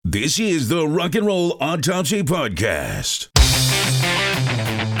This is the Rock and Roll Autopsy Podcast.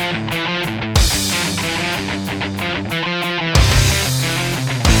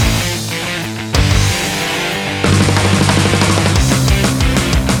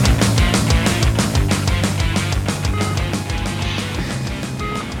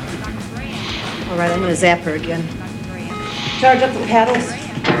 All right, I'm going to zap her again. Charge up the paddles.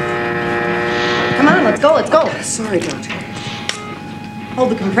 Come on, let's go, let's go. Sorry, Doctor.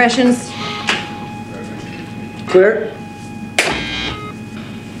 Hold the compressions. Clear.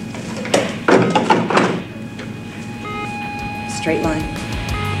 Straight line.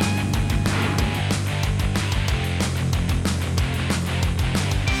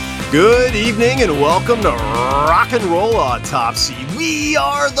 Good evening and welcome to Rock and Roll Autopsy. We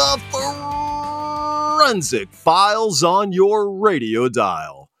are the Forensic Files on your radio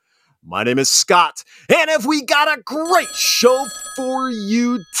dial. My name is Scott, and have we got a great show for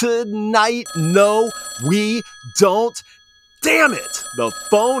you tonight? No, we don't. Damn it, the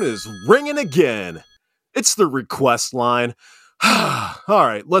phone is ringing again. It's the request line. All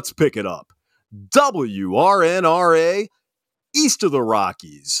right, let's pick it up. WRNRA, east of the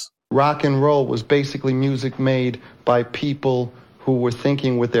Rockies. Rock and roll was basically music made by people who were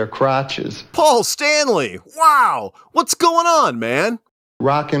thinking with their crotches. Paul Stanley, wow, what's going on, man?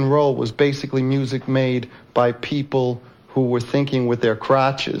 Rock and roll was basically music made by people who were thinking with their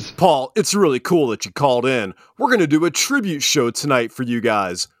crotches. Paul, it's really cool that you called in. We're going to do a tribute show tonight for you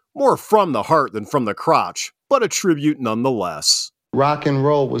guys. More from the heart than from the crotch, but a tribute nonetheless. Rock and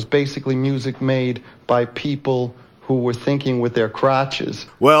roll was basically music made by people who were thinking with their crotches.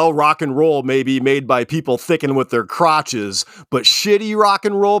 Well, rock and roll may be made by people thinking with their crotches, but shitty rock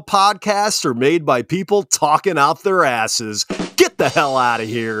and roll podcasts are made by people talking out their asses. Get the hell out of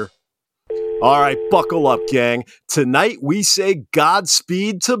here. All right, buckle up, gang. Tonight we say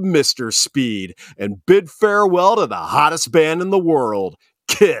Godspeed to Mr. Speed and bid farewell to the hottest band in the world,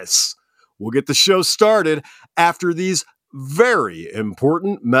 Kiss. We'll get the show started after these very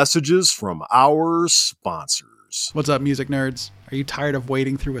important messages from our sponsors. What's up, music nerds? Are you tired of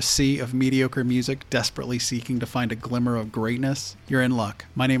wading through a sea of mediocre music, desperately seeking to find a glimmer of greatness? You're in luck.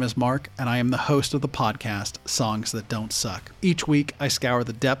 My name is Mark, and I am the host of the podcast, Songs That Don't Suck. Each week, I scour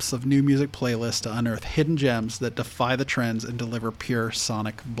the depths of new music playlists to unearth hidden gems that defy the trends and deliver pure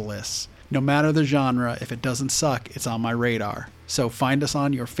sonic bliss. No matter the genre, if it doesn't suck, it's on my radar. So find us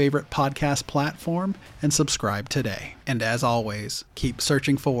on your favorite podcast platform and subscribe today. And as always, keep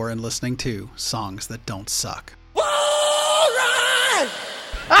searching for and listening to Songs That Don't Suck.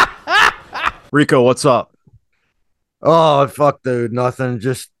 Rico, what's up? Oh, fuck, dude. Nothing.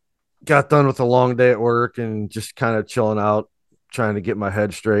 Just got done with a long day at work and just kind of chilling out, trying to get my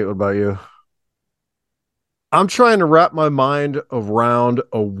head straight. What about you? I'm trying to wrap my mind around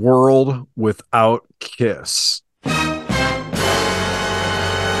a world without Kiss.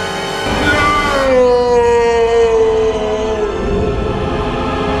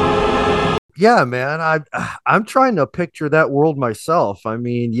 Yeah, man. I'm trying to picture that world myself. I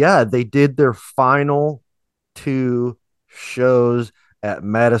mean, yeah, they did their final 2 shows at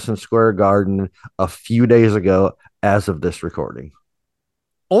Madison Square Garden a few days ago as of this recording.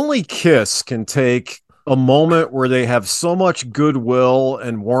 Only Kiss can take a moment where they have so much goodwill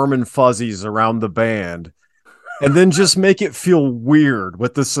and warm and fuzzies around the band and then just make it feel weird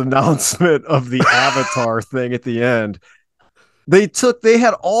with this announcement of the Avatar thing at the end. They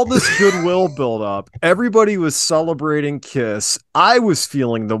had all this goodwill build up. Everybody was celebrating Kiss. I was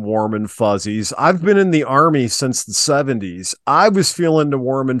feeling the warm and fuzzies. I've been in the Army since the 70s. I was feeling the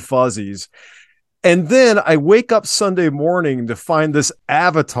warm and fuzzies. And then I wake up Sunday morning to find this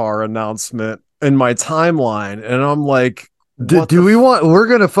Avatar announcement in my timeline. And I'm like, we're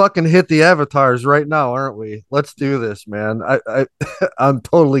going to fucking hit the avatars right now, aren't we? Let's do this, man. I'm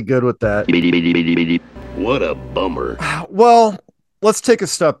totally good with that. What a bummer. Well, let's take a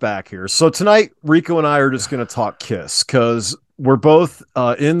step back here. So tonight, Rico and I are just going to talk Kiss because we're both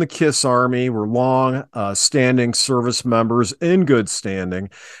in the Kiss Army. We're long standing service members in good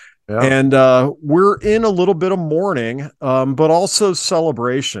standing. Yeah. And we're in a little bit of mourning, but also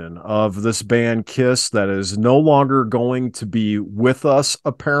celebration of this band Kiss that is no longer going to be with us,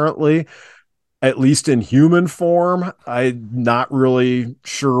 apparently, at least in human form. I'm not really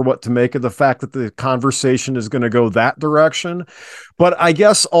sure what to make of the fact that the conversation is going to go that direction. But I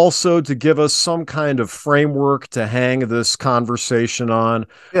guess also to give us some kind of framework to hang this conversation on.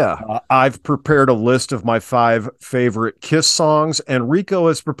 Yeah. I've prepared a list of my 5 favorite Kiss songs, and Rico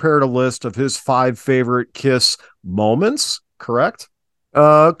has prepared a list of his 5 favorite Kiss moments, correct?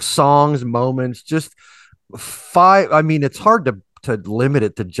 Songs, moments, just 5. I mean, it's hard to to limit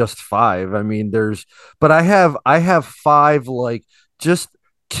it to just five. I mean, but I have five like just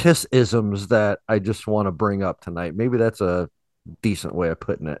Kiss isms that I just want to bring up tonight. Maybe that's a decent way of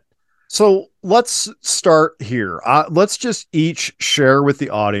putting it. So let's start here. Let's just each share with the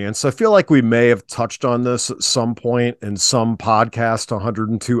audience. I feel like we may have touched on this at some point in some podcast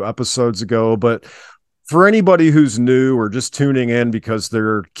 102 episodes ago, but for anybody who's new or just tuning in because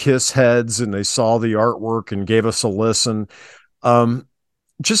they're Kiss heads and they saw the artwork and gave us a listen,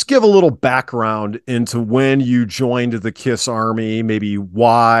 just give a little background into when you joined the Kiss Army, maybe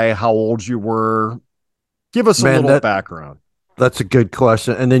why, how old you were. Give us a little background. That's a good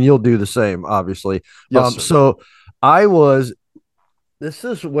question. And then you'll do the same, obviously. Yes, so this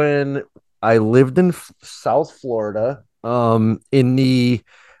is when I lived in South Florida.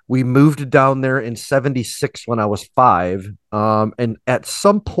 We moved down there in 76 when I was 5. And at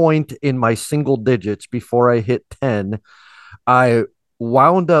some point in my single digits before I hit 10, I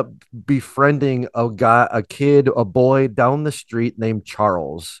wound up befriending a boy down the street named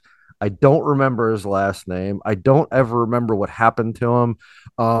Charles. I don't remember his last name. I don't ever remember what happened to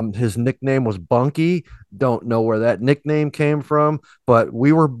him. His nickname was Bunky. Don't know where that nickname came from, but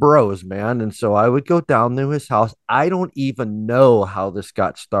we were bros, man. And so I would go down to his house. I don't even know how this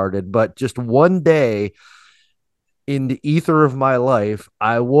got started, but just one day in the ether of my life,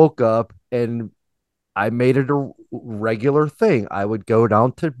 I woke up and I made it a regular thing. I would go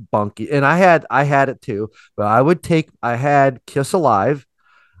down to Bunky, and I had it too, but I had Kiss Alive.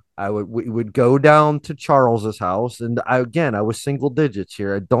 We would go down to Charles's house, and I was single digits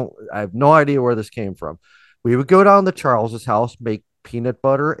here. I have no idea where this came from. We would go down to Charles's house, make peanut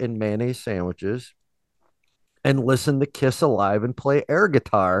butter and mayonnaise sandwiches, and listen to Kiss Alive and play air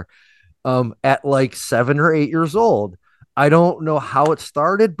guitar. At like 7 or 8 years old. I don't know how it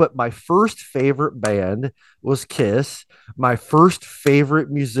started, but my first favorite band was Kiss. My first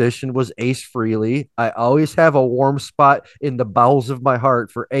favorite musician was Ace Frehley. I always have a warm spot in the bowels of my heart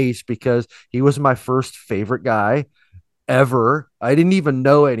for Ace because he was my first favorite guy ever. I didn't even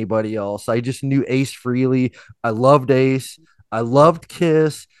know anybody else. I just knew Ace Frehley. I loved Ace. I loved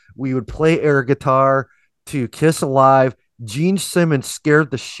Kiss. We would play air guitar to Kiss Alive. Gene Simmons scared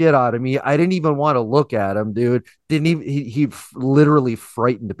the shit out of me. I didn't even want to look at him, dude. Didn't even he literally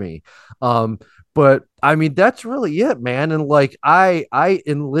frightened me. But I mean that's really it, man. And like I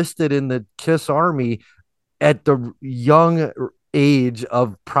enlisted in the Kiss Army at the young age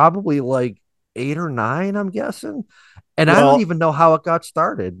of probably like 8 or 9, I'm guessing. And I don't even know how it got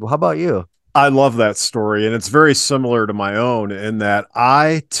started. Well, how about you? I love that story, and it's very similar to my own in that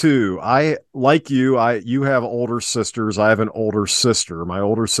I like you have older sisters. I have an older sister. My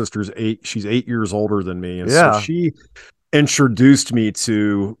older sister's 8. She's 8 years older than me. And so she introduced me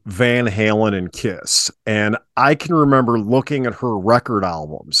to Van Halen and Kiss. And I can remember looking at her record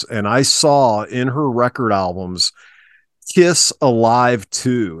albums, and I saw in her record albums Kiss Alive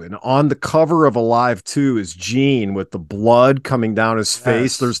 2, and on the cover of Alive 2 is Gene with the blood coming down his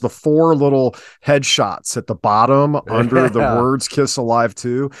face. There's the 4 little headshots at the bottom under the words Kiss Alive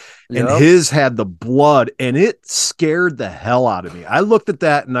 2, and his had the blood, and it scared the hell out of me. I looked at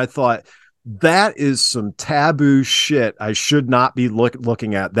that and I thought, that is some taboo shit I should not be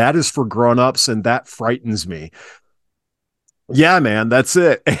looking at. That is for grown-ups, and that frightens me. Yeah, man, that's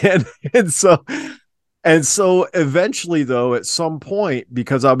it. And so eventually, though, at some point,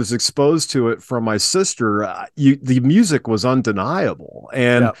 because I was exposed to it from my sister, the music was undeniable.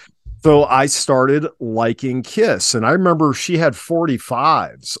 And so I started liking Kiss. And I remember she had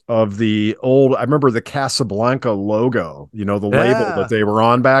 45s of I remember the Casablanca logo, the label that they were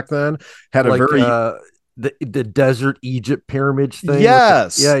on back then had like, the desert Egypt pyramids thing.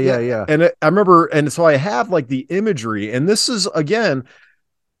 Yes. Yeah. And I remember, and so I have like the imagery. And this is, again,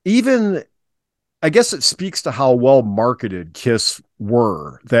 even... I guess it speaks to how well marketed Kiss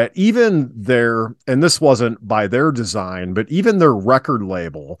were, that even and this wasn't by their design, but even their record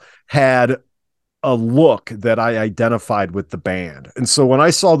label had a look that I identified with the band. And so when I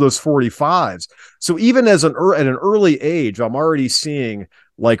saw those 45s, so even at an early age, I'm already seeing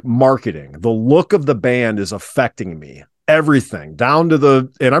like marketing. The look of the band is affecting me. Everything down to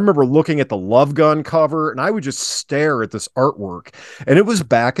and I remember looking at the Love Gun cover, and I would just stare at this artwork, and it was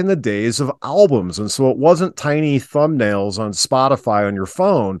back in the days of albums. And so it wasn't tiny thumbnails on Spotify on your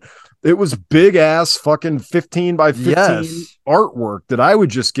phone. It was big ass fucking 15 by 15 artwork that I would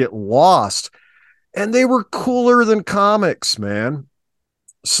just get lost, and they were cooler than comics, man.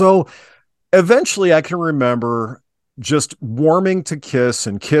 So eventually I can remember just warming to Kiss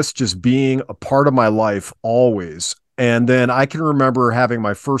and Kiss just being a part of my life always. And then I can remember having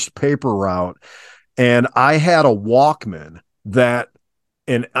my first paper route, and I had a Walkman that,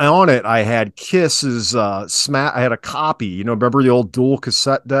 and on it I had Kiss's I had a copy, remember the old dual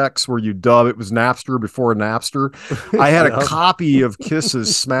cassette decks where you dub, it was Napster before Napster. I had a Yep. copy of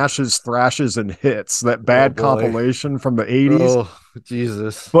Kiss's Smashes, Thrashes, and Hits, that Oh bad boy. compilation from the 80s. Oh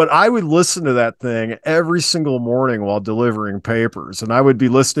Jesus. But I would listen to that thing every single morning while delivering papers, and I would be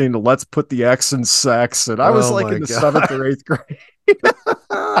listening to Let's Put the X in Sex, and I was Oh like my in the God. seventh or eighth grade.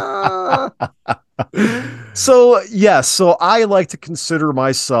 So yes, so I like to consider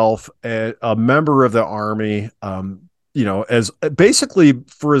myself a member of the army. As basically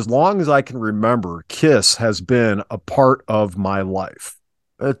for as long as I can remember, Kiss has been a part of my life.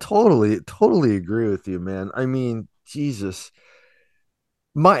 Totally agree with you, man. I mean, Jesus.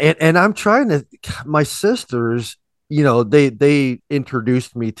 And I'm trying to, my sisters, they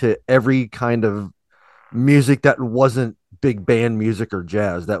introduced me to every kind of music that wasn't big band music or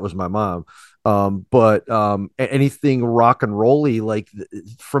jazz. That was my mom. But anything rock and rolly, like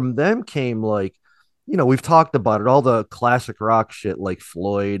from them came like, we've talked about it, all the classic rock shit like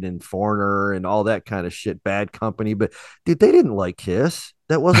Floyd and Foreigner and all that kind of shit, Bad Company. But dude, they didn't like Kiss.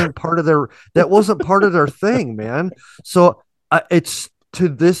 That wasn't part of their thing, man. So it's to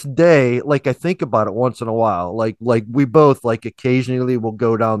this day, like I think about it once in a while, like we both like occasionally will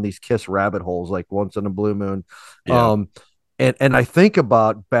go down these Kiss rabbit holes, like once in a blue moon. Yeah. And I think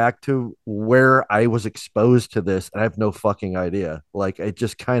about back to where I was exposed to this, and I have no fucking idea. Like it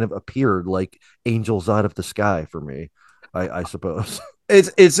just kind of appeared like angels out of the sky for me, I suppose.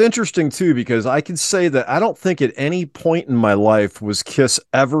 It's interesting too, because I can say that I don't think at any point in my life was Kiss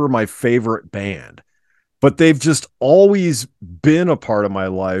ever my favorite band, but they've just always been a part of my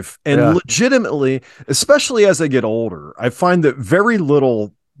life. And Yeah. legitimately, especially as I get older, I find that very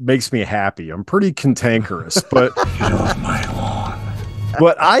little makes me happy. I'm pretty cantankerous, but Get off my lawn.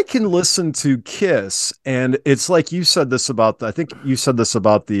 but I can listen to Kiss, and it's like you said this about I think you said this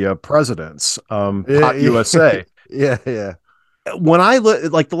about the presidents, Yeah, Hot yeah, USA. yeah. When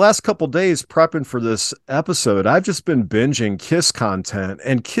like the last couple days prepping for this episode, I've just been binging Kiss content,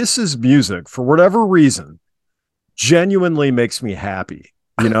 and Kiss's music, for whatever reason, genuinely makes me happy.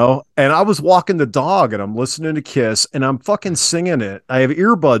 And I was walking the dog and I'm listening to Kiss and I'm fucking singing it. I have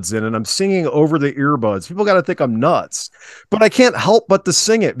earbuds in and I'm singing over the earbuds. People got to think I'm nuts, but I can't help but to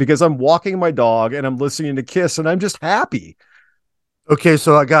sing it because I'm walking my dog and I'm listening to Kiss and I'm just happy. Okay,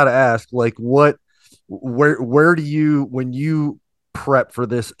 so I gotta ask, like, where do you, when you prep for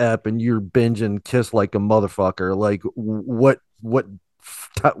this ep and you're binging Kiss like a motherfucker, like what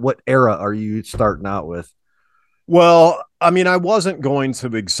era are you starting out with? Well, I mean, I wasn't going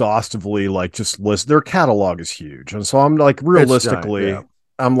to exhaustively like just list, their catalog is huge. And so I'm like It's giant, yeah. realistically,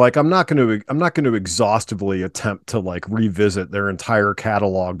 I'm not going to exhaustively attempt to like revisit their entire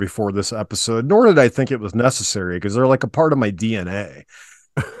catalog before this episode, nor did I think it was necessary because they're like a part of my DNA.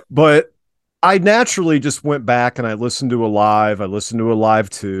 But I naturally just went back and I listened to Alive. I listened to Alive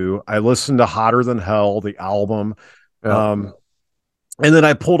 2. I listened to Hotter Than Hell, the album. Yeah. Um, and then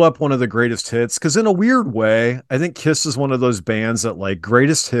I pulled up one of the greatest hits because, in a weird way, I think Kiss is one of those bands that like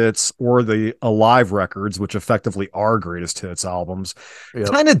greatest hits or the Alive records, which effectively are greatest hits albums, Yep.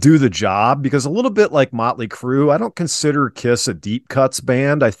 kind of do the job because a little bit like Motley Crue, I don't consider Kiss a deep cuts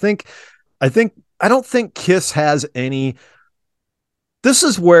band. I think, I don't think Kiss has any. This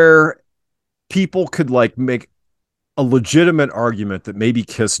is where people could like make a legitimate argument that maybe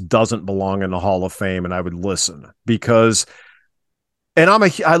Kiss doesn't belong in the Hall of Fame, and I would listen because and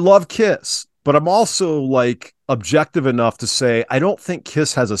I love Kiss, but I'm also like objective enough to say I don't think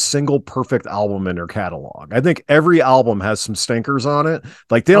Kiss has a single perfect album in their catalog. I think every album has some stinkers on it.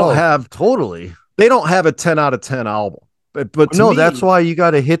 Like Oh, totally. they don't have a 10 out of 10 album. But to No, me, that's why you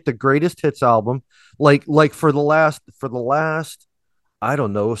got to hit the greatest hits album. Like for the last I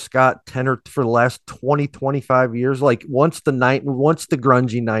don't know, Scott, 10 or for the last 20, 25 years, like once the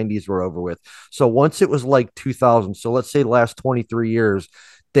grungy 90s were over with. So once it was like 2000, so let's say the last 23 years,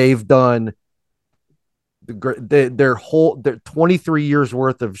 they've done their 23 years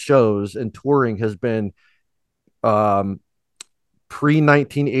worth of shows and touring has been um pre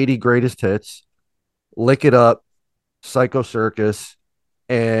 1980 greatest hits, Lick It Up, Psycho Circus,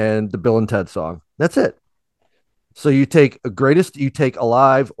 and the Bill and Ted song. That's it. So you take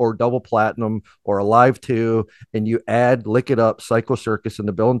Alive or Double Platinum or Alive 2, and you add Lick It Up, Psycho Circus, and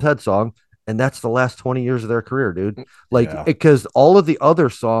the Bill and Ted song, and that's the last 20 years of their career, dude. Like, yeah. because all of the other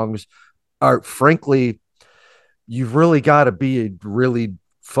songs are, frankly, you've really got to be a really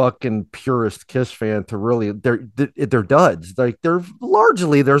fucking purist Kiss fan to really, they're duds. Like, there's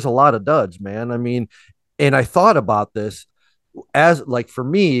a lot of duds, man. I mean, and I thought about this as like for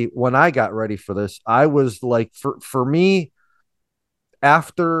me when I got ready for this, I was like for me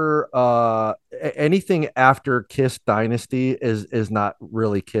after anything after Kiss Dynasty is not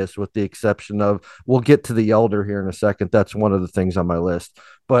really Kiss, with the exception of, we'll get to the Elder here in a second. That's one of the things on my list.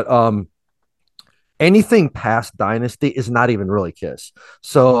 But anything past Dynasty is not even really Kiss.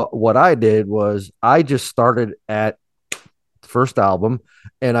 So what I did was I just started at the first album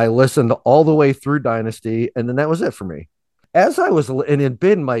and I listened all the way through Dynasty, and then that was it for me. As I was, and it had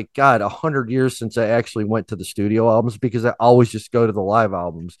been, my God, 100 years since I actually went to the studio albums, because I always just go to the live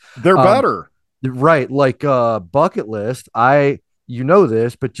albums. They're better. Right. Like Bucket List. You know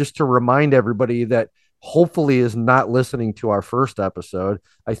this, but just to remind everybody that hopefully is not listening to our first episode.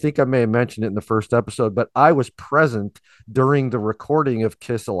 I think I may have mentioned it in the first episode, but I was present during the recording of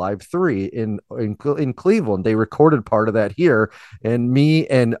Kiss Alive 3 in Cleveland. They recorded part of that here, and me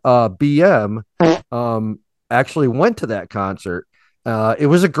and BM actually went to that concert. It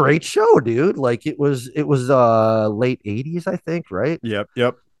was a great show, dude. Like it was late 80s, I think, right? Yep.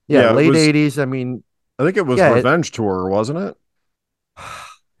 Yeah, late 80s. I mean, I think it was Revenge Tour, wasn't it?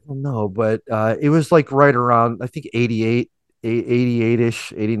 No, but it was like right around, I think 88-ish,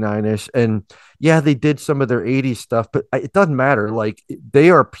 89-ish. And yeah, they did some of their 80s stuff, but it doesn't matter. Like, they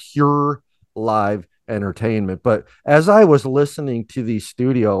are pure live entertainment. But as I was listening to these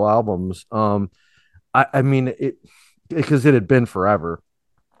studio albums, I mean, it, because it had been forever,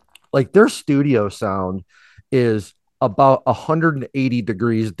 like their studio sound is about 180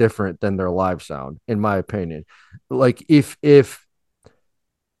 degrees different than their live sound, in my opinion. Like if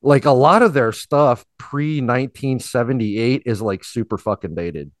like a lot of their stuff pre 1978 is like super fucking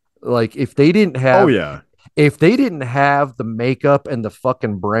dated. Like if they didn't have the makeup and the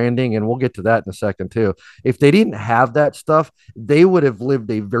fucking branding, and we'll get to that in a second too, if they didn't have that stuff, they would have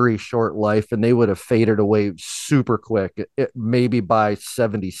lived a very short life and they would have faded away super quick, maybe by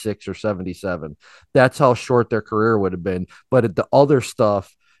 76 or 77. That's how short their career would have been. But the other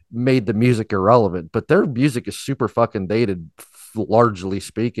stuff made the music irrelevant. But their music is super fucking dated, largely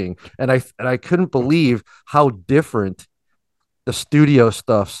speaking. And I couldn't believe how different the studio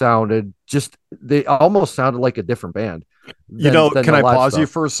stuff sounded. Just, they almost sounded like a different band. Can I pause you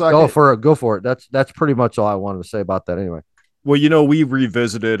for a second? Go for it. That's pretty much all I wanted to say about that anyway. Well, we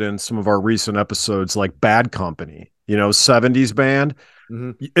revisited in some of our recent episodes, like Bad Company, 70s band.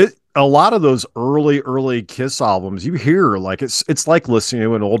 Mm-hmm. A lot of those early Kiss albums, you hear like it's like listening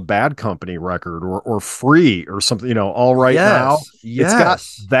to an old Bad Company record or Free or something, All Right Now. Yes. It's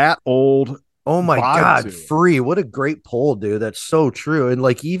got that old. Oh my God, Free. What a great poll, dude. That's so true. And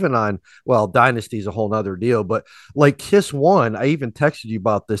like, even on, well, Dynasty's a whole nother deal, but like Kiss 1, I even texted you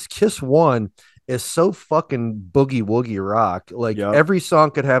about this. Kiss 1 is so fucking boogie woogie rock. Like, every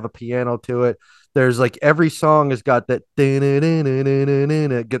song could have a piano to it. There's like, every song has got that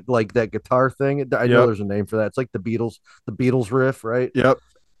like that guitar thing. I know there's a name for that. It's like the Beatles riff, right? Yep.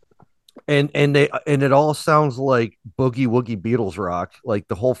 And it all sounds like boogie woogie Beatles rock, like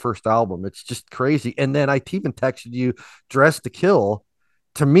the whole first album. It's just crazy. And then I even texted you Dress to Kill.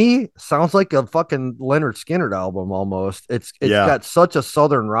 To me, sounds like a fucking Leonard Skinner album almost. It's got such a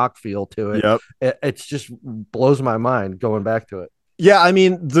southern rock feel to it. Yep. It's just blows my mind going back to it. Yeah, I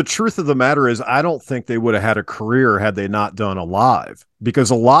mean, the truth of the matter is, I don't think they would have had a career had they not done Alive,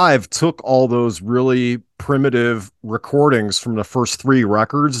 because Alive took all those really primitive recordings from the first 3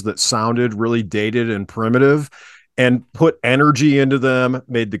 records that sounded really dated and primitive and put energy into them,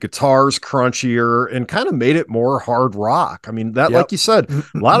 made the guitars crunchier, and kind of made it more hard rock. I mean, that, like you said, a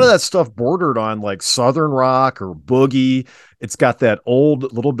lot of that stuff bordered on like Southern rock or boogie. It's got that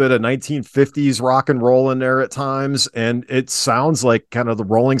old little bit of 1950s rock and roll in there at times. And it sounds like kind of the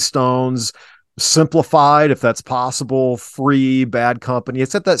Rolling Stones simplified, if that's possible, Free, Bad Company.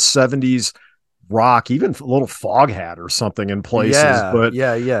 It's at that 70s rock, even a little Foghat or something in places.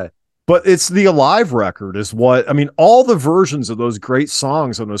 But it's the Alive record is what, I mean, all the versions of those great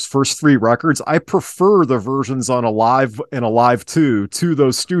songs on those first 3 records, I prefer the versions on Alive and Alive 2 to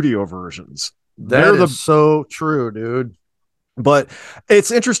those studio versions. That is so true, dude. But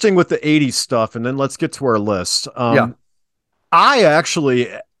it's interesting with the 80s stuff. And then let's get to our list. I actually,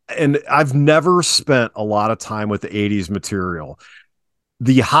 and I've never spent a lot of time with the 80s material.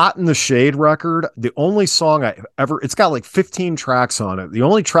 The Hot in the Shade record, the only song it's got like 15 tracks on it. The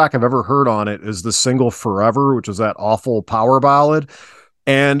only track I've ever heard on it is the single Forever, which was that awful power ballad.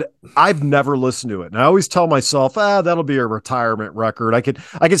 And I've never listened to it. And I always tell myself, that'll be a retirement record. I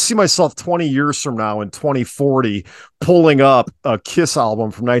could see myself 20 years from now in 2040 pulling up a Kiss album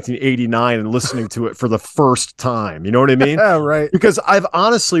from 1989 and listening to it for the first time. You know what I mean? Yeah, right. Because I've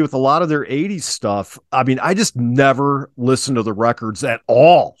honestly, with a lot of their 80s stuff, I mean, I just never listened to the records at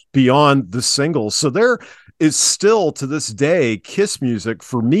all beyond the singles. So is still to this day Kiss music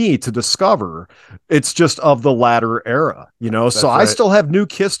for me to discover. It's just of the latter era, you know. So I still have new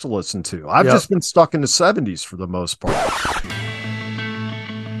Kiss to listen to. I've just been stuck in the 70s for the most part.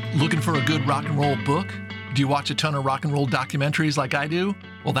 Looking for a good rock and roll book? Do you watch a ton of rock and roll documentaries like I do?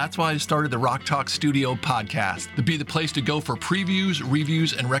 Well, that's why I started the Rock Talk Studio podcast to be the place to go for previews,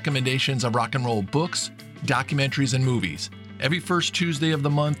 reviews, and recommendations of rock and roll books, documentaries, and movies. Every first Tuesday of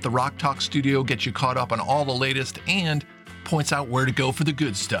the month, the Rock Talk Studio gets you caught up on all the latest and points out where to go for the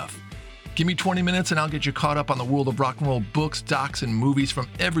good stuff. Give me 20 minutes and I'll get you caught up on the world of rock and roll books, docs, and movies from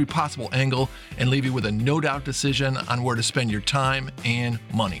every possible angle and leave you with a no-doubt decision on where to spend your time and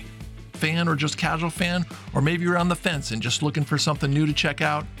money. Fan or just casual fan, or maybe you're on the fence and just looking for something new to check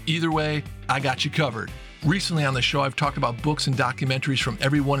out, either way, I got you covered. Recently on the show, I've talked about books and documentaries from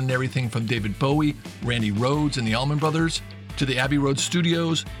everyone and everything from David Bowie, Randy Rhoads and the Allman Brothers, to the Abbey Road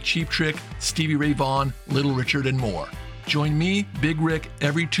Studios, Cheap Trick, Stevie Ray Vaughan, Little Richard, and more. Join me, Big Rick,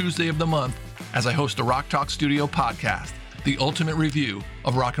 every Tuesday of the month as I host the Rock Talk Studio podcast, the ultimate review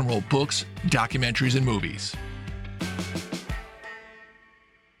of rock and roll books, documentaries, and movies.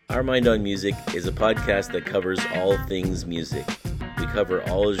 Our Mind on Music is a podcast that covers all things music. We cover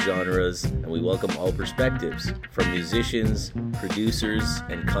all genres and we welcome all perspectives, from musicians, producers,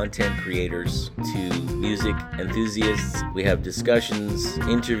 and content creators to music enthusiasts. We have discussions,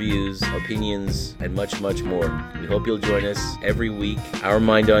 interviews, opinions, and much, much more. We hope you'll join us every week. Our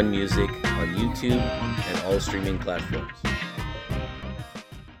Mind on Music on YouTube and all streaming platforms.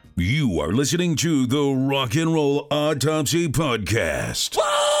 You are listening to the Rock and Roll Autopsy Podcast.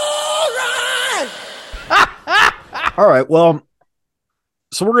 All right, well,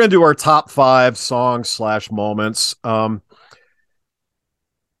 so we're going to do our top 5 songs / moments. I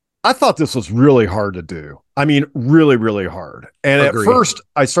thought this was really hard to do. I mean, really, really hard. And Agreed. At first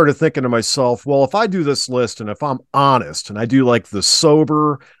I started thinking to myself, well, if I do this list and if I'm honest and I do like the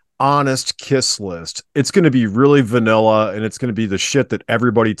sober, honest Kiss list, it's going to be really vanilla and it's going to be the shit that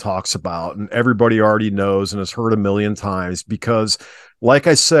everybody talks about and everybody already knows and has heard a million times because, like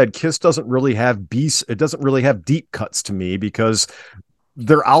I said, Kiss doesn't really have it doesn't really have deep cuts to me because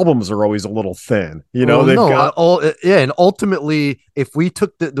their albums are always a little thin, you know. And ultimately, if we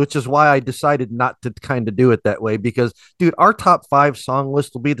took which is why I decided not to kind of do it that way, because, dude, our top 5 song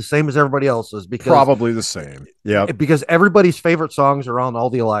list will be the same as everybody else's. Because probably the same, yeah. Because everybody's favorite songs are on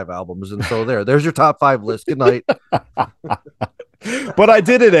all the Alive albums, and so there's your top 5 list. Good night. But I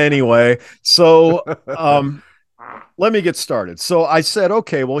did it anyway, so let me get started. So I said,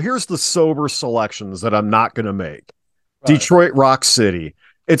 okay, well, here's the sober selections that I'm not going to make. Right. Detroit Rock City.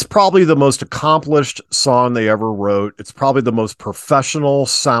 It's probably the most accomplished song they ever wrote. It's probably the most professional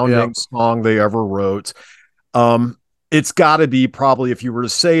sounding song they ever wrote. It's got to be probably, if you were to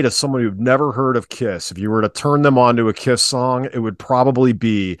say to someone who'd never heard of Kiss, if you were to turn them on to a Kiss song, it would probably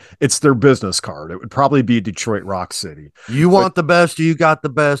be, it's their business card. It would probably be Detroit Rock City. You want the best, you got the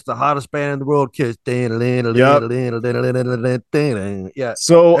best, the hottest band in the world, Kiss. Yeah.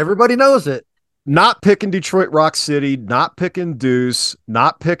 So everybody knows it. Not picking Detroit Rock City, not picking Deuce,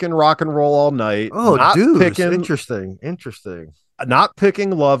 not picking Rock and Roll All Night. Oh, not Deuce. Picking, Interesting. Not picking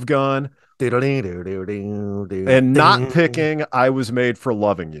Love Gun. And not picking I Was Made for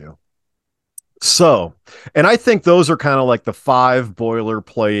Loving You. So, and I think those are kind of like the 5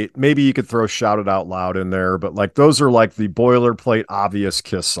 boilerplate. Maybe you could throw Shout It Out Loud in there, but like those are like the boilerplate obvious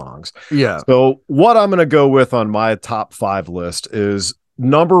Kiss songs. Yeah. So what I'm going to go with on my top 5 list is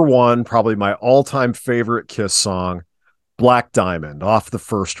number 1, probably my all-time favorite Kiss song, Black Diamond, off the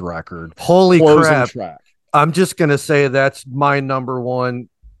first record. Holy crap. Track. I'm just going to say that's my number 1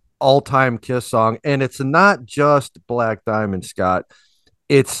 all-time Kiss song. And it's not just Black Diamond, Scott.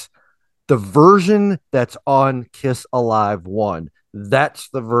 It's the version that's on Kiss Alive 1. That's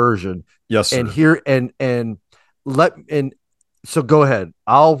the version. Yes, sir. And here, so go ahead.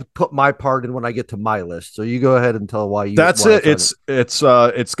 I'll put my part in when I get to my list. So you go ahead and tell why you. That's it.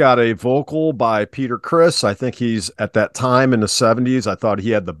 It's got a vocal by Peter Criss. I think he's at that time in the 70s. I thought he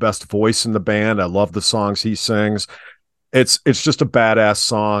had the best voice in the band. I love the songs he sings. It's just a badass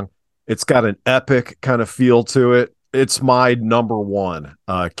song. It's got an epic kind of feel to it. It's my number 1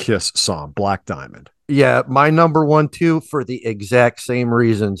 Kiss song, Black Diamond. Yeah, my number 1 too, for the exact same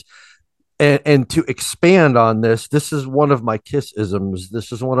reasons. And to expand on this is one of my Kiss-isms.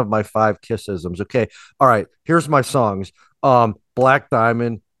 This is one of my 5 Kiss-isms. Okay. All right. Here's my songs. Black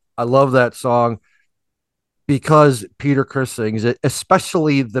Diamond. I love that song because Peter Criss sings it,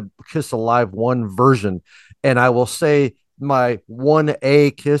 especially the Kiss Alive 1 version. And I will say my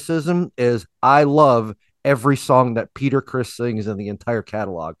 1A Kiss-ism is I love every song that Peter Criss sings in the entire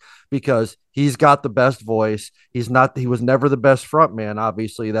catalog because He's got the best voice. He was never the best front man.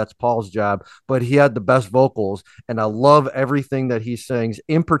 Obviously, that's Paul's job, but he had the best vocals. And I love everything that he sings.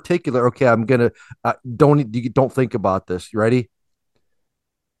 In particular, okay, I'm going to, don't think about this. You ready?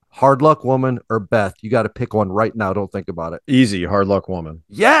 Hard Luck Woman or Beth? You got to pick one right now. Don't think about it. Easy, Hard Luck Woman.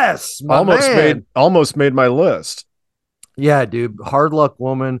 Yes, almost made my list. Yeah, dude. Hard Luck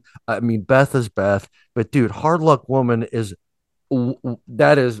Woman. I mean, Beth is Beth, but dude, Hard Luck Woman is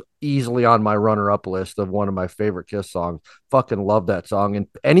that is easily on my runner-up list of one of my favorite Kiss songs. Fucking love that song, and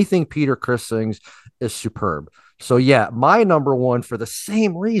anything Peter Criss sings is superb. So yeah, my number one for the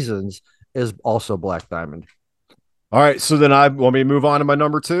same reasons is also Black Diamond. All right, so then I want me to move on to my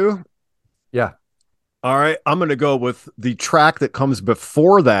number two. Yeah. All right, I'm going to go with the track that comes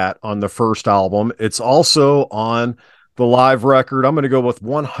before that on the first album. It's also on the live record. I'm going to go with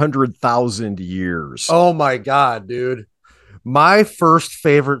 100,000 Years. Oh my God, dude. My first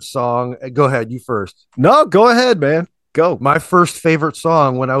favorite song. Go ahead, you first. No, go ahead, man. Go. My first favorite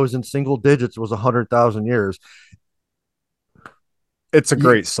song when I was in single digits was 100,000 Years. It's a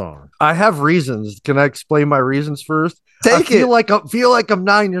great song. I have reasons. Can I explain my reasons first? I feel like I'm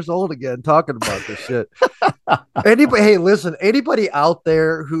 9 years old again talking about this shit. Hey, listen, anybody out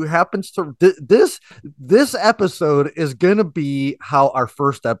there who happens to this episode is gonna be how our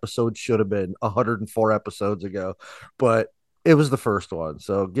first episode should have been 104 episodes ago, but it was the first one,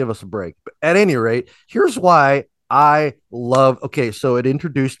 so give us a break. But at any rate, here's why I love. Okay, so it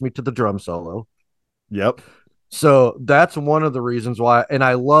introduced me to the drum solo. Yep. So that's one of the reasons why, and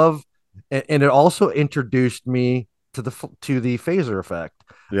I love, and it also introduced me to the phaser effect.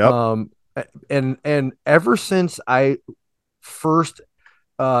 Yep. And ever since I first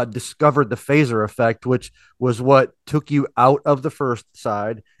discovered the phaser effect, which was what took you out of the first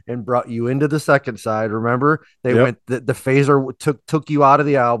side and brought you into the second side. Remember, they went the phaser took you out of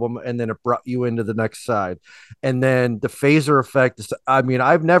the album, and then it brought you into the next side. And then the phaser effect is, I mean,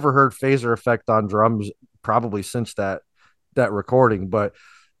 I've never heard phaser effect on drums probably since that recording, but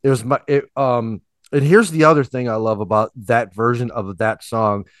it was and here's the other thing I love about that version of that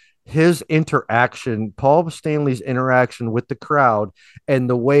song. His interaction, Paul Stanley's interaction with the crowd, and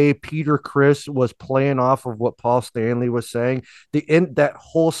the way Peter Criss was playing off of what Paul Stanley was saying, that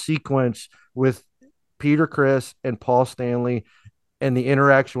whole sequence with Peter Criss and Paul Stanley and the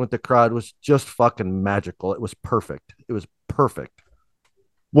interaction with the crowd was just fucking magical. It was perfect. It was perfect.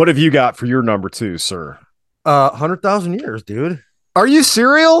 What have you got for your number two, sir? 100,000 Years, dude. Are you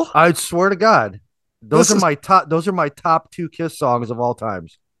serial? I swear to God. Those are my top two Kiss songs of all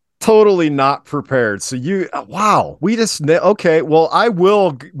times. Totally not prepared. So wow, okay.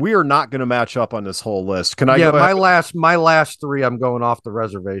 Well, we are not going to match up on this whole list. Can I? Yeah, my last three, I'm going off the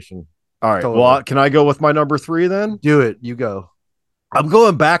reservation. All right. Totally. Well, can I go with my number three then? Do it. You go. I'm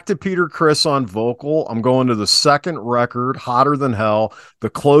going back to Peter Criss on vocal. I'm going to the second record, Hotter Than Hell, the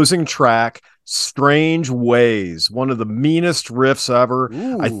closing track, Strange Ways, one of the meanest riffs ever.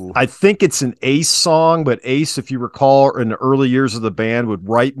 I think it's an Ace song, but Ace, if you recall, in the early years of the band, would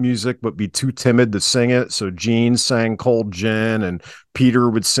write music but be too timid to sing it. So Gene sang Cold Gin and Peter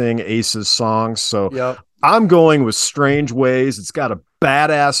would sing Ace's songs. So I'm going with Strange Ways. It's got a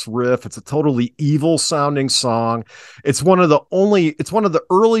badass riff. It's a totally evil sounding song. It's one of the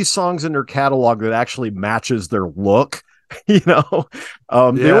early songs in their catalog that actually matches their look. They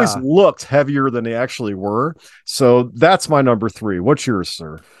always looked heavier than they actually were. So that's my number three. What's yours,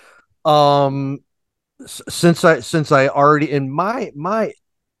 sir? Since I already, in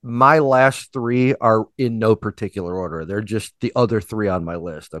my last three are in no particular order. They're just the other three on my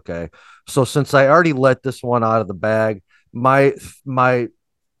list. Okay. So since I already let this one out of the bag, my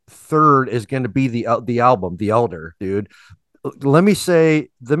third is going to be the album, The Elder, dude. Let me say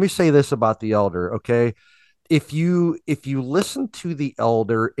this about The Elder. Okay. If you listen to The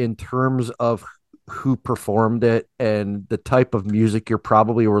Elder in terms of who performed it and the type of music you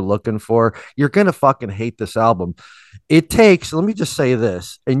probably were looking for, you're going to fucking hate this album. It takes, let me just say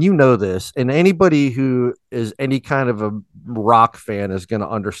this, and you know this, and anybody who is any kind of a rock fan is going to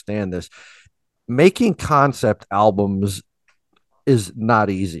understand this. Making concept albums is not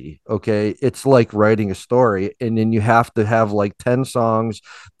easy. Okay. It's like writing a story, and then you have to have like 10 songs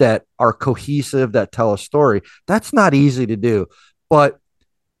that are cohesive, that tell a story. That's not easy to do. But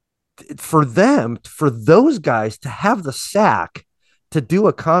for those guys to have the sack to do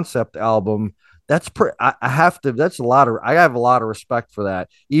a concept album, I have a lot of respect for that.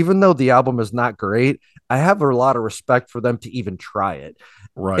 Even though the album is not great, I have a lot of respect for them to even try it.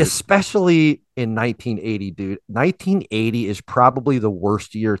 Right. Especially in 1980, dude. 1980 is probably the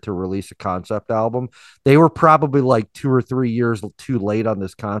worst year to release a concept album. They were probably like 2 or 3 years too late on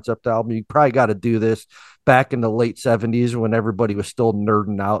this concept album. You probably got to do this back in the late 70s when everybody was still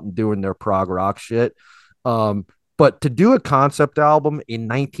nerding out and doing their prog rock shit. But to do a concept album in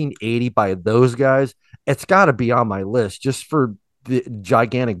 1980 by those guys, it's got to be on my list just for the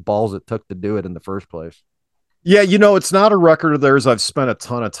gigantic balls it took to do it in the first place. Yeah, it's not a record of theirs I've spent a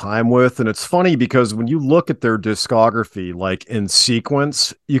ton of time with. And it's funny because when you look at their discography, like in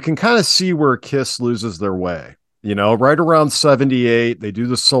sequence, you can kind of see where Kiss loses their way. Right around 78, they do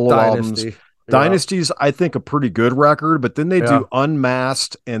the solo albums. Dynasty. Dynasty's, I think, a pretty good record, but then they do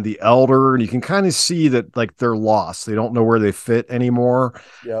Unmasked and The Elder, and you can kind of see that like they're lost. They don't know where they fit anymore.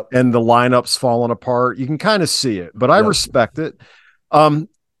 Yep. And the lineup's falling apart. You can kind of see it, but I respect it.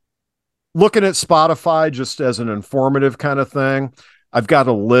 Looking at Spotify just as an informative kind of thing, I've got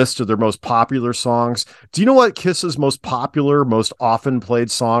a list of their most popular songs. Do you know what Kiss's most popular, most often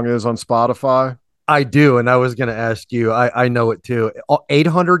played song is on Spotify? I do, and I was going to ask you. I know it too.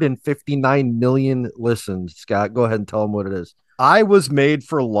 859 million listens. Scott, go ahead and tell them what it is. I Was Made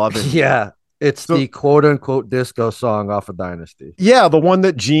for Loving. Yeah, it's the quote unquote disco song off of Dynasty. Yeah, the one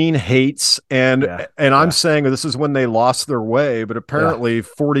that Gene hates. And I'm saying this is when they lost their way, but apparently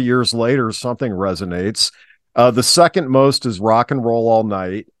 40 years later, something resonates. The second most is Rock and Roll All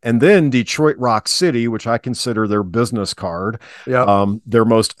Night. And then Detroit Rock City, which I consider their business card, their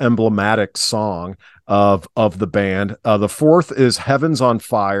most emblematic song of the band. The fourth is Heaven's on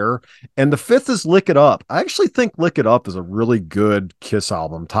Fire. And the fifth is Lick It Up. I actually think Lick It Up is a really good Kiss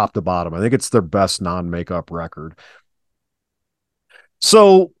album, top to bottom. I think it's their best non-makeup record.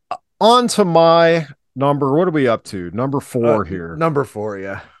 So on to my number. What are we up to? Number 4 here. Number 4,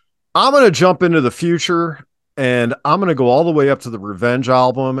 yeah. I'm going to jump into the future. And I'm going to go all the way up to the Revenge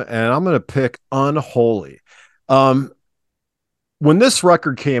album, and I'm going to pick Unholy. When this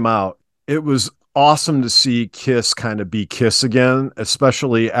record came out, it was awesome to see Kiss kind of be Kiss again,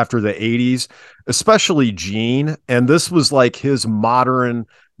 especially after the 80s, especially Gene. And this was like his modern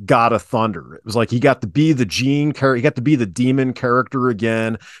God of Thunder. It was like he got to be the Gene character, he got to be the demon character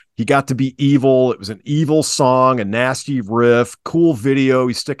again. He got to be evil. It was an evil song, a nasty riff, cool video.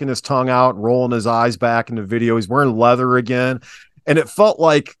 He's sticking his tongue out and rolling his eyes back in the video. He's wearing leather again. And it felt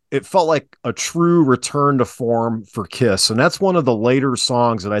like a true return to form for Kiss. And that's one of the later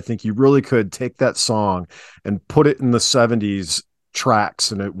songs that I think you really could take that song and put it in the 70s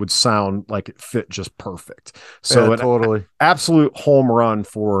tracks and it would sound like it fit just perfect. So totally absolute home run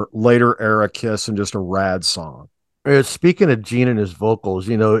for later era Kiss and just a rad song. Speaking of Gene and his vocals,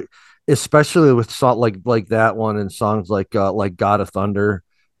 especially with song like that one and songs like God of Thunder,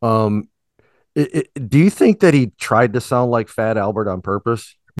 do you think that he tried to sound like Fat Albert on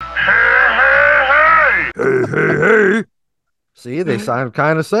purpose? Hey. See, they sound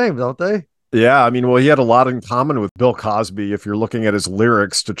kind of same, don't they? Yeah, I mean, well, he had a lot in common with Bill Cosby if you're looking at his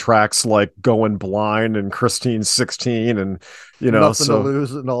lyrics to tracks like Going Blind and Christine 16 and, Nothing to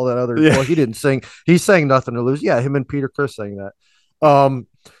Lose and all that other. Yeah. Well, he didn't sing. He sang Nothing to Lose. Yeah, him and Peter Criss sang that.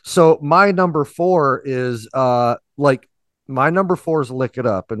 So my number 4 is Lick It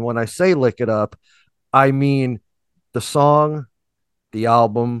Up. And when I say Lick It Up, I mean the song, the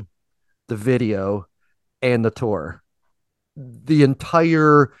album, the video, and the tour. The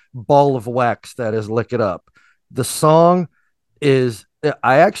entire ball of wax that is Lick It Up. The song is,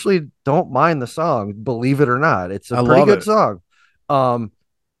 I actually don't mind the song, believe it or not. It's a pretty good song.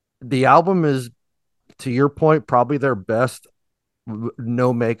 The album is, to your point, probably their best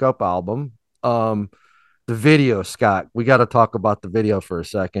no makeup album. The video, Scott, we got to talk about the video for a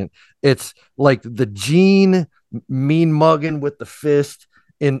second. It's like the Gene mean mugging with the fist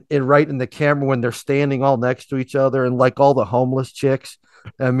in right in the camera when they're standing all next to each other and like all the homeless chicks.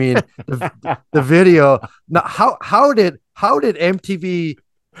 I mean, the video. Now, how did MTV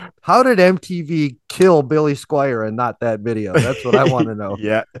kill Billy Squier and not that video? That's what I want to know.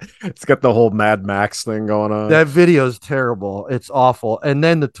 Yeah, it's got the whole Mad Max thing going on. That video is terrible. It's awful. And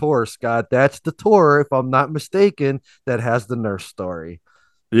then the tour, Scott. That's the tour, if I'm not mistaken, that has the nurse story.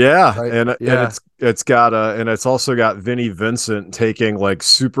 Yeah, right? and it's got and it's also got Vinnie Vincent taking like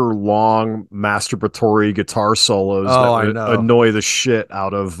super long masturbatory guitar solos that annoy the shit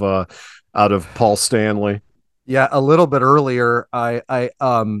out of Paul Stanley. Yeah, a little bit earlier, I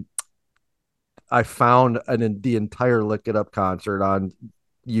found the entire Lick It Up concert on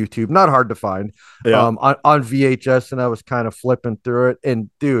YouTube. Not hard to find. On VHS, and I was kind of flipping through it. And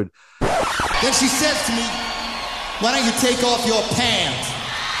dude, then she says to me, "Why don't you take off your pants?"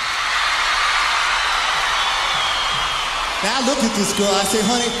 Now I look at this girl, I say,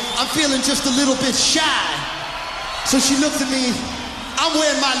 honey, I'm feeling just a little bit shy. So she looks at me, I'm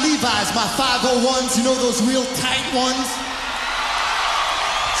wearing my Levi's, my 501s, you know those real tight ones?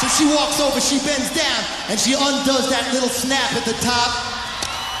 So she walks over, she bends down, and she undoes that little snap at the top.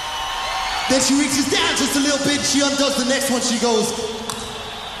 Then she reaches down just a little bit, she undoes the next one, she goes,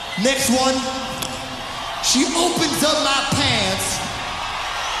 next one. She opens up my pants.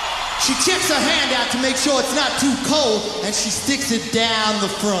 She checks her hand out to make sure it's not too cold, and she sticks it down the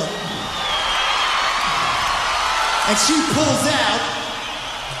front. And she pulls out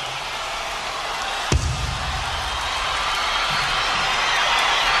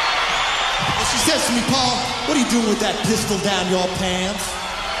and she says to me, Paul, what are you doing with that pistol down your pants?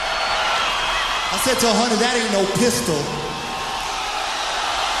 I said to her, honey, that ain't no pistol.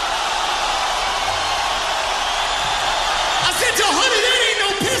 I said to her, honey, that ain't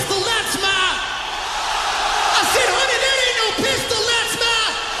no pistol, that's my... I said, honey, that ain't no pistol, that's my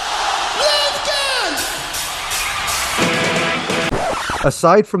love gun!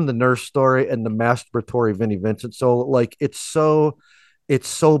 Aside from the nurse story and the masturbatory Vinnie Vincent solo, like it's so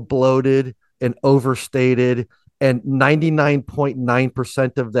bloated and overstated, and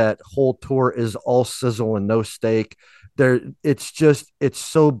 99.9% of that whole tour is all sizzle and no steak. It's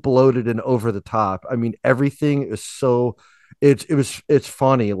so bloated and over the top. I mean, everything is so it's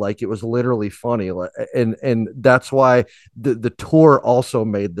funny, like it was literally funny, and that's why the tour also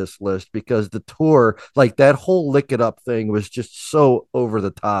made this list, because the tour, like that whole lick it up thing, was just so over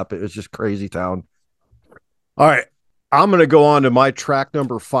the top. It was just crazy town. All right, I'm going to go on to my track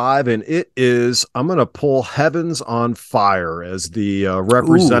number 5, and I'm going to pull Heavens on Fire as the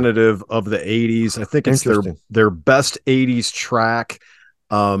representative of the 80s. I think it's their best 80s track.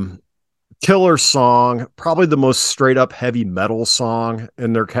 Killer song, probably the most straight up heavy metal song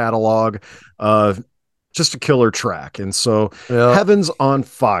in their catalog. Just a killer track. And so Heavens on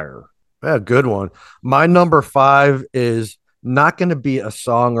Fire. Yeah, good one. My number 5 is not going to be a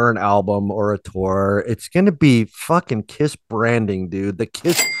song or an album or a tour. It's going to be fucking Kiss branding, dude. The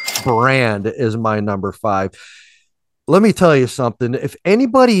Kiss brand is my number 5. Let me tell you something. If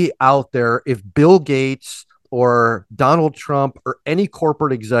anybody out there, if Bill Gates or Donald Trump or any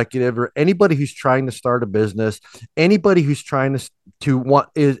corporate executive or anybody who's trying to start a business, anybody who's trying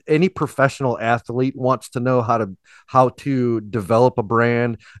any professional athlete wants to know how to develop a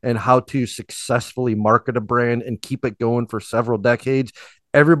brand and how to successfully market a brand and keep it going for several decades,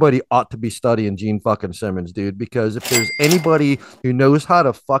 everybody ought to be studying Gene fucking Simmons, dude, because if there's anybody who knows how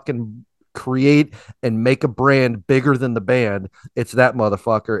to fucking create and make a brand bigger than the band, it's that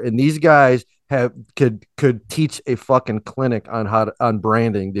motherfucker. And these guys could teach a fucking clinic on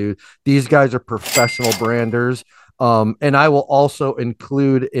branding, dude. These guys are professional branders. And I will also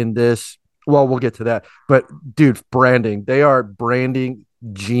include in this, well, we'll get to that, but dude, branding, they are branding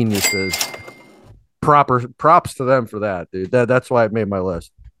geniuses. Props to them for that, dude. That's why it made my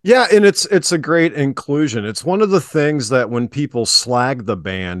list. Yeah, and it's a great inclusion. It's one of the things that when people slag the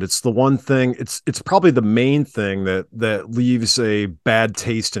band, it's the one thing, it's probably the main thing that leaves a bad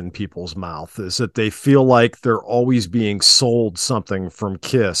taste in people's mouth, is that they feel like they're always being sold something from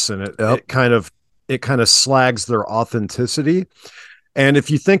Kiss, and it kind of slags their authenticity. And if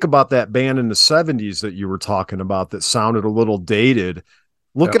you think about that band in the 70s that you were talking about that sounded a little dated,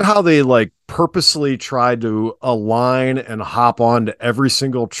 look at how they like purposely tried to align and hop on to every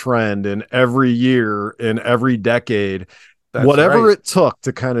single trend in every year, in every decade, whatever it took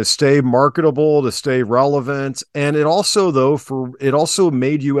to kind of stay marketable, to stay relevant. And it also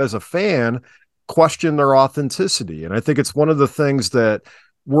made you as a fan question their authenticity. And I think it's one of the things that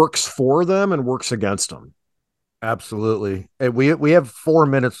works for them and works against them. Absolutely. And we have 4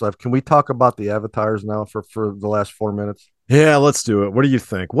 minutes left. Can we talk about the avatars now for the last 4 minutes? Yeah, let's do it. What do you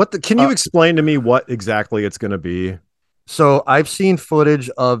think? Can you explain to me what exactly it's going to be? So I've seen footage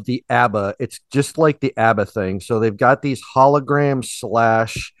of the ABBA. It's just like the ABBA thing. So they've got these hologram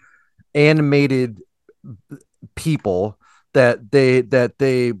 / animated people that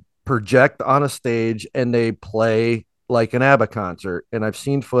they project on a stage and they play like an ABBA concert. And I've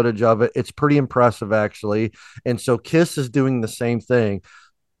seen footage of it. It's pretty impressive, actually. And so Kiss is doing the same thing.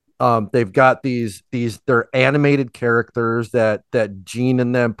 They've got they're animated characters that Gene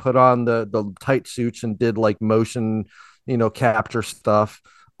and them put on the tight suits and did like motion, capture stuff.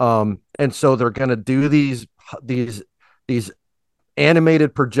 And so they're going to do these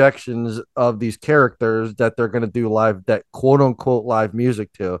animated projections of these characters that they're going to do live, that quote unquote live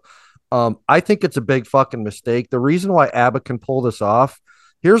music to. I think it's a big fucking mistake. The reason why ABBA can pull this off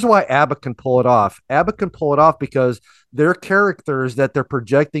Here's why ABBA can pull it off. ABBA can pull it off because their characters that they're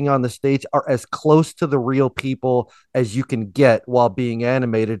projecting on the stage are as close to the real people as you can get while being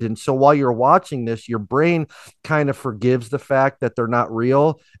animated. And so while you're watching this, your brain kind of forgives the fact that they're not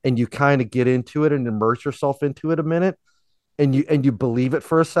real, and you kind of get into it and immerse yourself into it a minute, and you believe it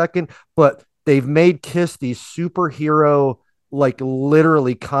for a second. But they've made Kiss these superhero, like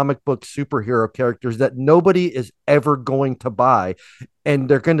literally comic book superhero characters that nobody is ever going to buy. And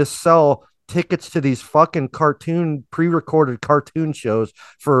they're going to sell tickets to these fucking pre-recorded cartoon shows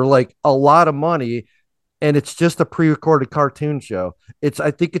for like a lot of money. And it's just a pre-recorded cartoon show.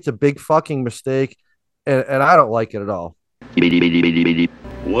 I think it's a big fucking mistake. And I don't like it at all.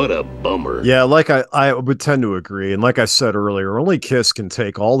 What a bummer. Yeah, like I would tend to agree. And like I said earlier, only Kiss can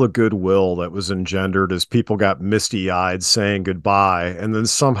take all the goodwill that was engendered as people got misty-eyed saying goodbye and then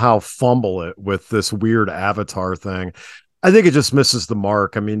somehow fumble it with this weird Avatar thing. I think it just misses the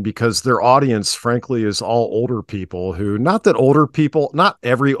mark. I mean, because their audience, frankly, is all older people who, not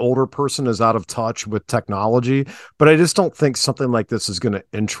every older person is out of touch with technology, but I just don't think something like this is going to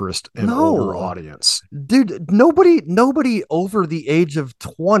interest an older audience. Dude, nobody over the age of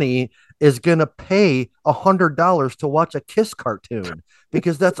 20 is going to pay $100 to watch a Kiss cartoon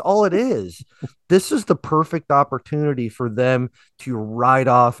because that's all it is. This is the perfect opportunity for them to ride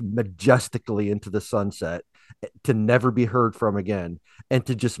off majestically into the sunset, to never be heard from again, and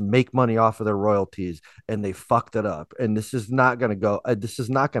to just make money off of their royalties. And they fucked it up. And this is not going to go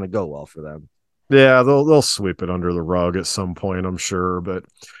well for them. Yeah, they'll sweep it under the rug at some point, I'm sure. But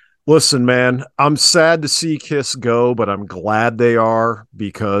listen, man, I'm sad to see Kiss go, but I'm glad they are,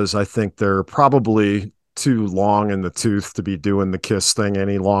 because I think they're probably too long in the tooth to be doing the Kiss thing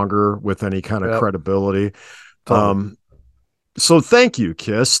any longer with any kind of credibility. Totally. So thank you,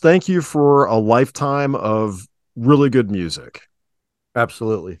 Kiss. Thank you for a lifetime of really good music.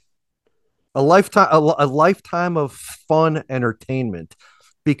 Absolutely. A lifetime of fun entertainment,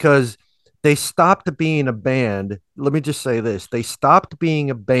 because they stopped being a band. Let me just say this. They stopped being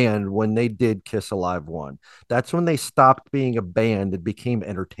a band when they did Kiss Alive 1. That's when they stopped being a band and became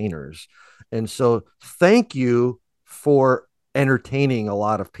entertainers. And so thank you for entertaining a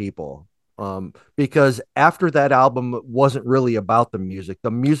lot of people. Because after that album, it wasn't really about the music.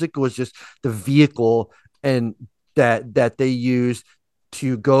 The music was just the vehicle and that they used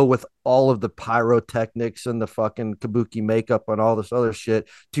to go with all of the pyrotechnics and the fucking kabuki makeup and all this other shit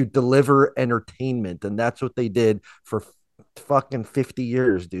to deliver entertainment. And that's what they did for fucking 50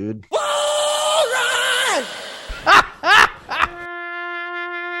 years, dude. All right!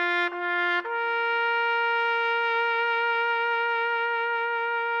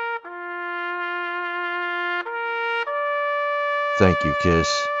 Thank you,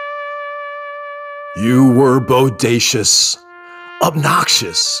 Kiss. You were bodacious,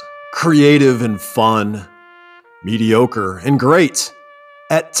 obnoxious, creative and fun, mediocre and great,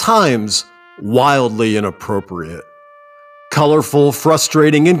 at times wildly inappropriate, colorful,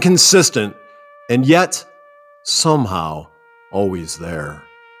 frustrating, inconsistent, and yet somehow always there.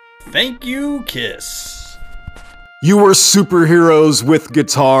 Thank you, Kiss. You were superheroes with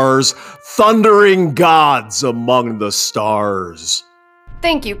guitars, thundering gods among the stars.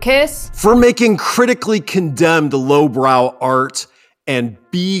 Thank you, Kiss. For making critically condemned lowbrow art and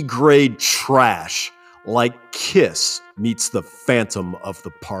B-grade trash like Kiss meets the Phantom of the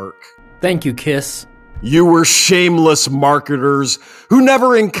Park. Thank you, Kiss. You were shameless marketers who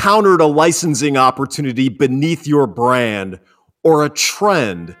never encountered a licensing opportunity beneath your brand or a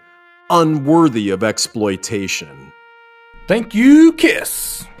trend unworthy of exploitation. Thank you,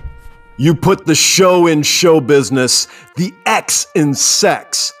 Kiss. You put the show in show business, the X in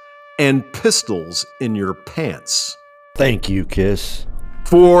sex, and pistols in your pants. Thank you, Kiss.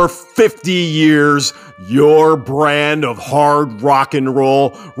 For 50 years, your brand of hard rock and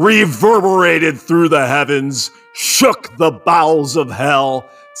roll reverberated through the heavens, shook the bowels of hell,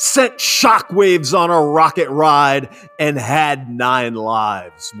 sent shockwaves on a rocket ride, and had 9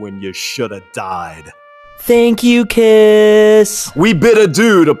 lives when you should have died. Thank you, Kiss. We bid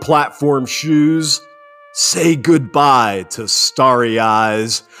adieu to platform shoes. Say goodbye to starry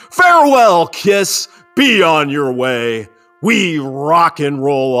eyes. Farewell, Kiss. Be on your way. We rock and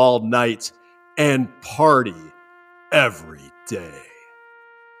roll all night and party every day.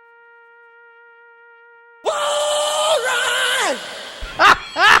 All right!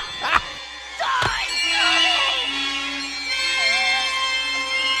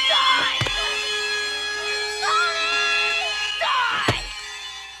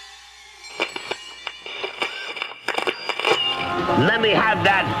 Let me have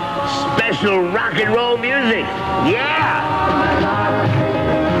that special rock and roll music. Yeah!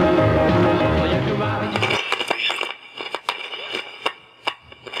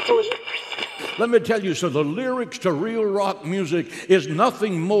 Let me tell you, so the lyrics to real rock music is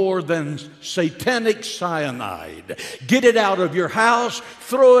nothing more than satanic cyanide. Get it out of your house,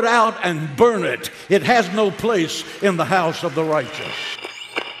 throw it out, and burn it. It has no place in the house of the righteous.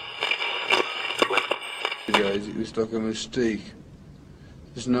 Guys, it was like a mistake.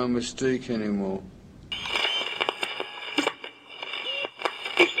 There's no mistake anymore.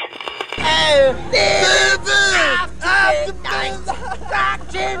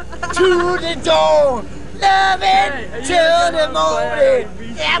 To the dawn, loving till the morning.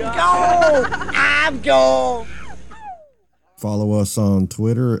 I'm gone. Follow us on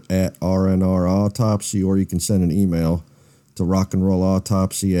Twitter at RNR Autopsy, or you can send an email to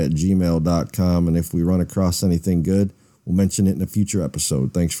rockandrollautopsy@gmail.com. And if we run across anything good, we'll mention it in a future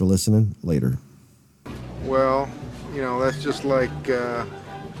episode. Thanks for listening. Later. Well, you know, that's just like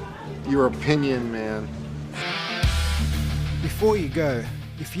your opinion, man. Before you go,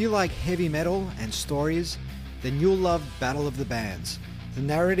 if you like heavy metal and stories, then you'll love Battle of the Bands, the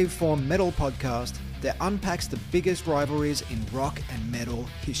narrative form metal podcast that unpacks the biggest rivalries in rock and metal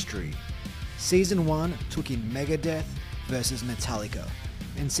history. Season 1 took in Megadeth versus Metallica,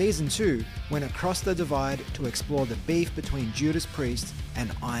 and Season 2 went across the divide to explore the beef between Judas Priest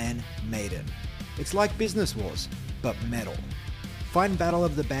and Iron Maiden. It's like Business Wars, but metal. Find Battle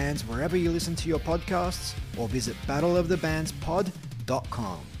of the Bands wherever you listen to your podcasts, or visit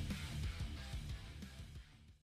battleofthebandspod.com.